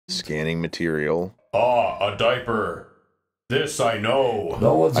Scanning material. Ah, a diaper. This I know.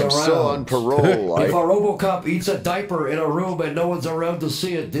 No one's I'm around. still on parole. If a Robocop eats a diaper in a room and no one's around to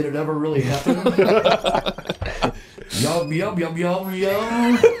see it, did it ever really happen? Yum, yum, yum, yum,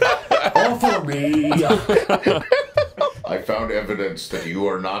 yum. Offer me. I found evidence that you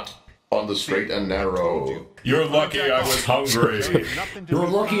are not on the straight and narrow. You're lucky I was hungry. You're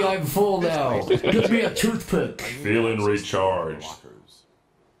lucky I'm full now. Give me a toothpick. Feeling recharged.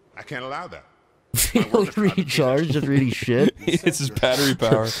 I can't allow that. Recharged and really shit. It's his battery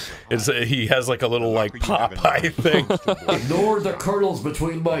power. He has like a little like Popeye thing. Ignore the kernels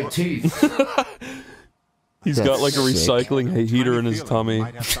between my teeth. He's That's got like a sick. recycling heater in his tummy.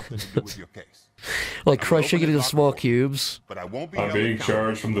 Like crushing it into small cubes. But I won't be I'm being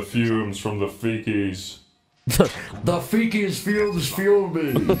charged from the fumes from the fekies. The feces fumes fuel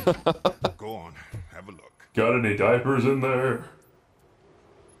me. Go on, have a look. Got any diapers in there?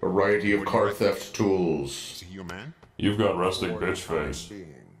 Variety of car theft tools. See your man? You've got rustic bitch face.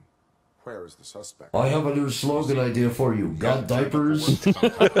 Where is the suspect? I have a new slogan idea for you. Got diapers?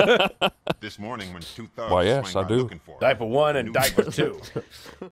 This morning when two thugs Why, yes, swang I by do. looking for him. Diaper 1 and diaper 2.